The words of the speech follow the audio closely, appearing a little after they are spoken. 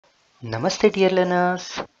Namaste dear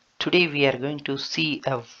learners. Today we are going to see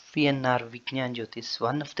a VNR VJIET is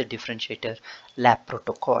one of the differentiator lab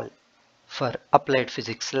protocol for applied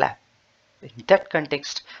physics lab. In that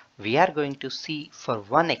context, we are going to see for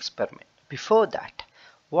one experiment. Before that,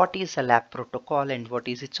 what is a lab protocol and what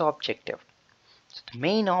is its objective? So the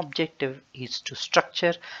main objective is to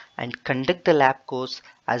structure and conduct the lab course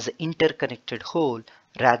as an interconnected whole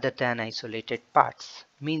rather than isolated parts.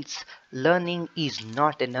 Means learning is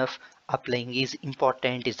not enough, applying is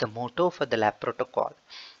important is the motto for the lab protocol.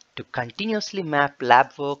 To continuously map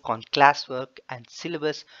lab work on classwork and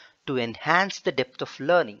syllabus to enhance the depth of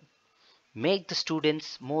learning, make the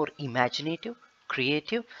students more imaginative,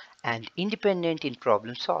 creative, and independent in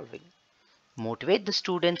problem solving. Motivate the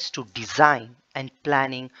students to design and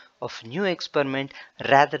planning of new experiment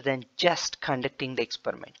rather than just conducting the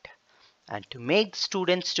experiment, and to make the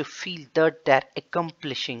students to feel that they're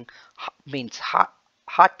accomplishing means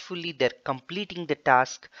heartfully they're completing the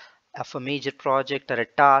task of a major project or a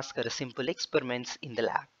task or a simple experiments in the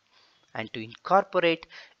lab, and to incorporate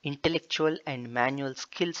intellectual and manual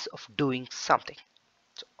skills of doing something.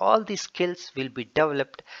 So all these skills will be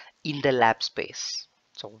developed in the lab space.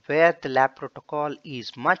 So where the lab protocol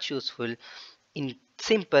is much useful, in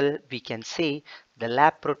simple we can say the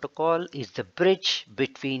lab protocol is the bridge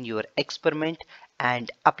between your experiment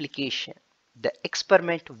and application. The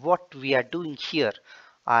experiment what we are doing here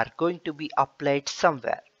are going to be applied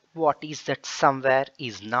somewhere. What is that somewhere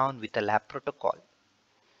is known with the lab protocol.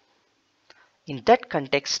 In that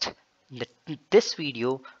context, in this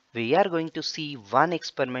video, we are going to see one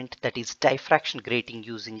experiment, that is diffraction grating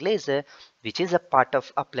using laser, which is a part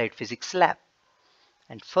of applied physics lab.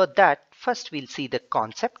 And for that, first we'll see the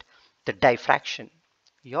concept, the diffraction.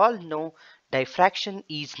 You all know diffraction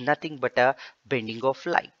is nothing but a bending of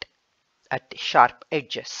light at sharp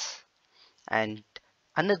edges. And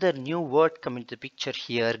another new word come into the picture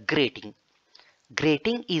here, grating.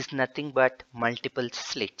 Grating is nothing but multiple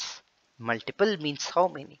slits. Multiple means how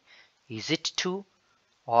many? Is it 2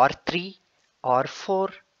 or 3 or 4?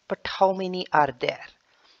 But how many are there?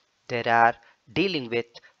 There are dealing with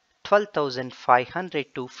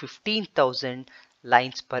 12,500 to 15,000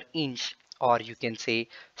 lines per inch, or you can say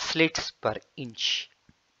slits per inch.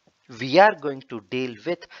 We are going to deal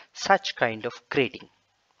with such kind of grating.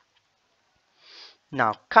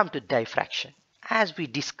 Now come to diffraction. As we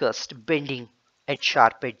discussed, bending at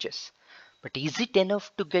sharp edges. But is it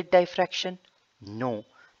enough to get diffraction? No.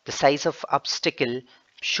 The size of obstacle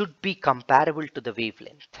should be comparable to the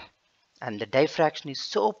wavelength. And the diffraction is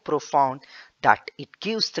so profound that it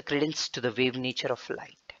gives the credence to the wave nature of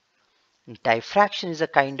light. And diffraction is a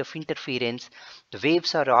kind of interference. The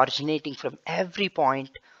waves are originating from every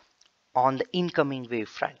point on the incoming wave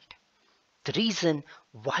front. The reason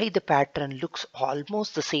why the pattern looks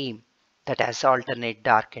almost the same, that has alternate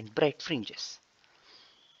dark and bright fringes.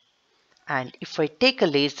 And if I take a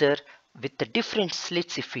laser with the different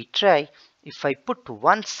slits, if I put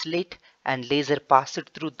one slit and laser pass it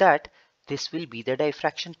through that, this will be the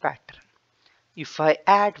diffraction pattern. If I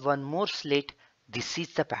add one more slit, this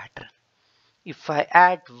is the pattern. If I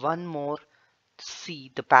add one more,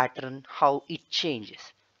 see the pattern how it changes.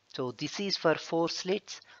 So this is for 4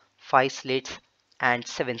 slits, 5 slits and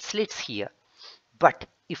 7 slits here. But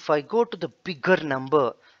if I go to the bigger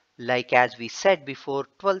number, like as we said before,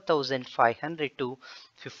 12,500 to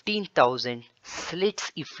 15,000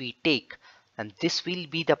 slits if we take, and this will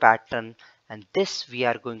be the pattern, and this we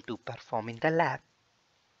are going to perform in the lab.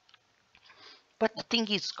 But the thing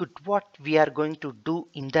is good, what we are going to do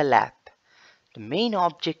in the lab. The main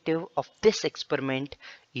objective of this experiment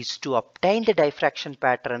is to obtain the diffraction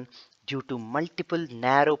pattern due to multiple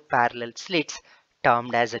narrow parallel slits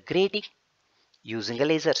termed as a grating using a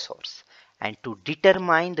laser source, and to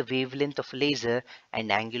determine the wavelength of laser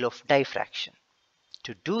and angle of diffraction.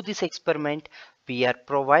 To do this experiment, we are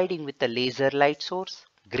providing with a laser light source,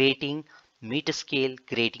 grating, meter scale,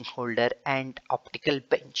 grating holder and optical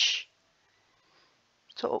bench.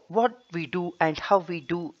 So what we do and how we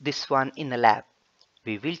do this one in a lab.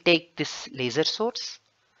 We will take this laser source,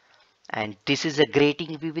 and this is a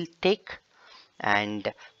grating we will take,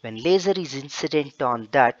 and when laser is incident on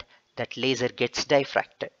that, that laser gets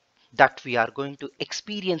diffracted. That we are going to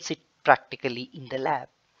experience it practically in the lab.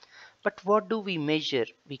 But what do we measure?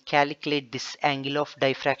 We calculate this angle of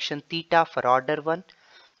diffraction theta for order 1.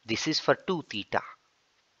 This is for 2 theta.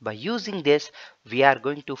 By using this, we are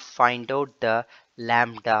going to find out the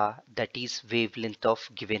lambda, that is wavelength of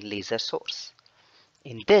given laser source.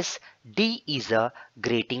 In this, D is a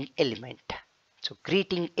grating element. So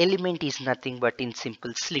grating element is nothing but in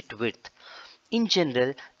simple slit width. in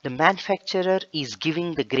general, the manufacturer is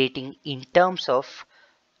giving the grating in terms of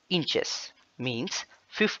inches, means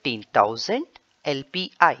 15,000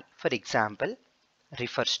 LPI, for example,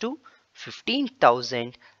 refers to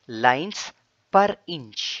 15,000 lines per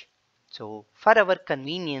inch. So for our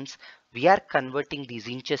convenience, we are converting these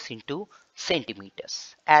inches into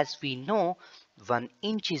centimeters. As we know, 1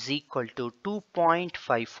 inch is equal to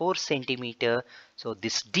 2.54 centimeter. So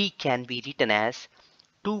this D can be written as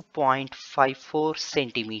 2.54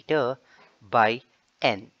 centimeter by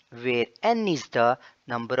N, where N is the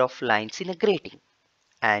number of lines in a grating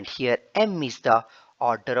and here M is the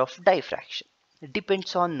order of diffraction. It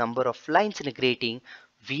depends on number of lines in a grating.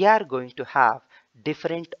 We are going to have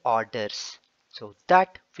different orders, so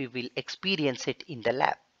that we will experience it in the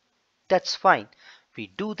lab. That's fine.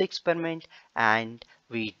 We do the experiment and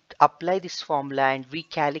we apply this formula and we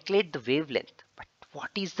calculate the wavelength. But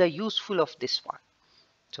what is the useful of this one?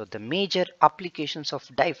 So the major applications of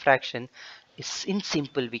diffraction is, in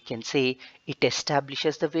simple, we can say it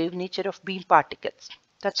establishes the wave nature of beam particles.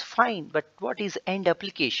 That's fine, but what is end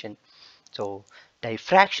application? So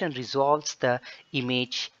diffraction resolves the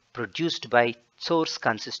image produced by source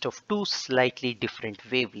consists of two slightly different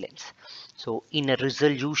wavelengths. So in a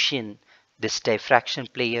resolution, this diffraction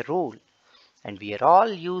play a role, and we are all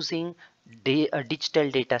using digital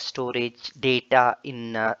data storage data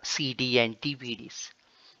in CD and DVDs.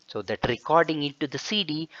 So that recording into the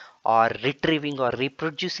CD or retrieving or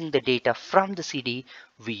reproducing the data from the CD,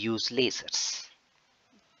 we use lasers.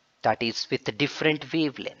 That is with the different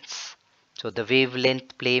wavelengths. So the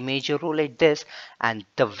wavelength play a major role at this, and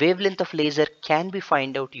the wavelength of laser can be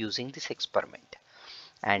found out using this experiment.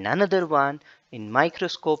 And another one, in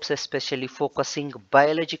microscopes, especially focusing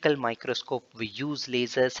biological microscope, we use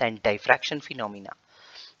lasers and diffraction phenomena.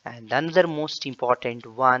 And another most important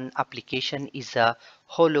one application is a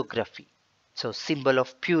holography. So symbol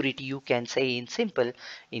of purity, you can say in simple.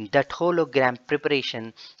 In that hologram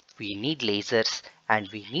preparation, we need lasers and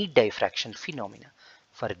we need diffraction phenomena.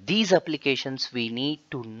 For these applications, we need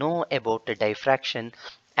to know about the diffraction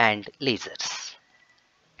and lasers.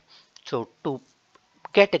 So to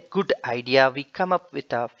get a good idea, we come up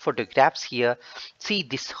with photographs here. See,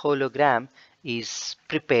 this hologram is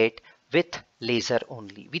prepared with laser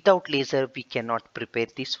only. Without laser, we cannot prepare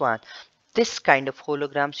this one. This kind of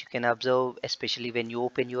holograms you can observe, especially when you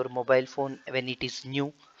open your mobile phone when it is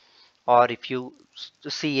new, or if you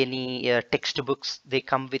see any textbooks, they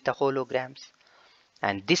come with the holograms.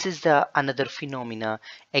 And this is the another phenomena,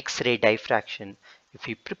 X-ray diffraction. If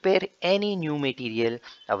we prepare any new material,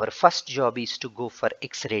 our first job is to go for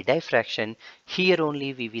X-ray diffraction. Here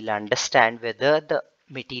only we will understand whether the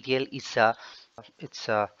material is it's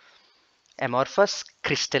a amorphous,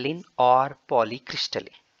 crystalline or polycrystalline.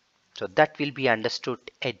 So that will be understood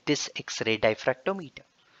at this X-ray diffractometer.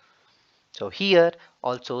 So here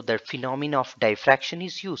also the phenomena of diffraction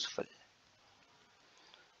is useful.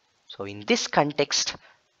 So in this context,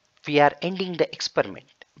 we are ending the experiment.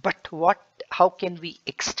 But how can we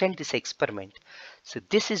extend this experiment? So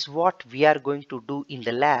this is what we are going to do in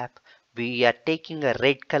the lab. We are taking a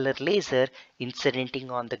red color laser, incidenting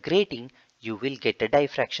on the grating. You will get a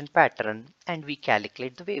diffraction pattern and we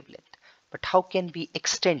calculate the wavelength. But how can we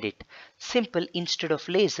extend it? Simple, instead of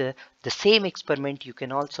laser, the same experiment you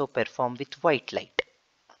can also perform with white light.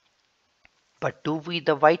 But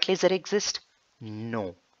the white laser exist?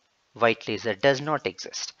 No. White laser does not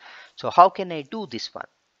exist. So how can I do this one?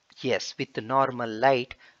 Yes, with the normal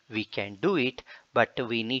light we can do it, but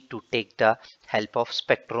we need to take the help of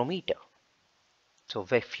spectrometer. So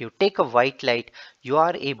if you take a white light, you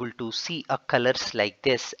are able to see a colors like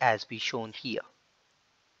this as we shown here.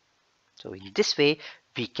 So in this way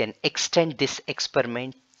we can extend this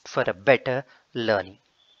experiment for a better learning.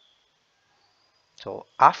 So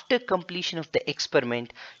after completion of the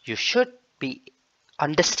experiment, you should be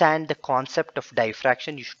understand the concept of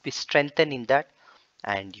diffraction. You should be strengthened in that,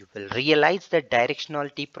 and you will realize the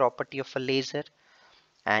directionality property of a laser,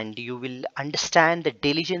 and you will understand the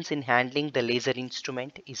diligence in handling the laser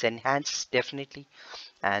instrument is enhanced definitely,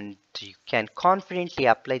 and you can confidently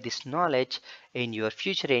apply this knowledge in your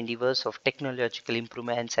future endeavors of technological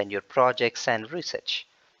improvements and your projects and research.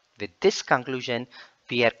 With this conclusion,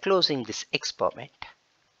 we are closing this experiment.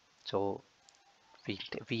 So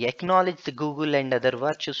we acknowledge the Google and other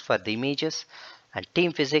virtues for the images, and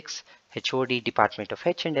Team Physics, HOD Department of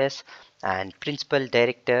H&S, and Principal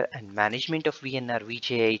Director and Management of VNR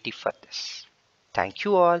VJIET for this. Thank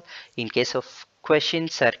you all. In case of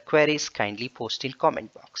questions or queries, kindly post in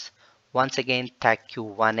comment box. Once again, thank you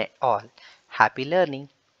one and all. Happy learning.